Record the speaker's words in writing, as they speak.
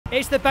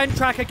It's the bent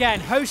track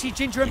again. Hoshi,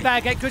 Ginger and Bear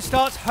get good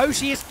starts.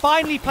 Hoshi is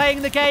finally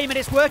playing the game and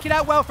it's working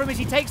out well for him as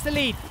he takes the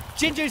lead.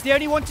 Ginger's the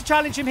only one to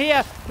challenge him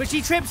here, but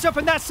she trips up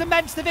and that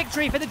cements the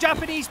victory for the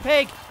Japanese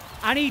pig.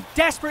 And he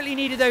desperately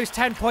needed those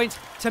 10 points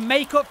to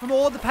make up from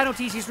all the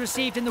penalties he's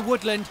received in the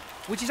woodland,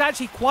 which is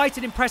actually quite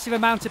an impressive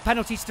amount of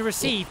penalties to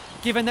receive,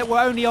 given that we're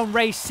only on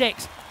race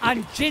 6.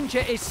 And Ginger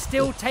is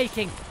still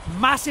taking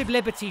massive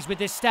liberties with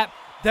this step.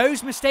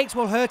 Those mistakes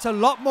will hurt a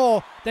lot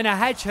more than a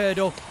hedge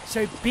hurdle,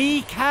 so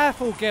be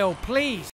careful, Gil, please.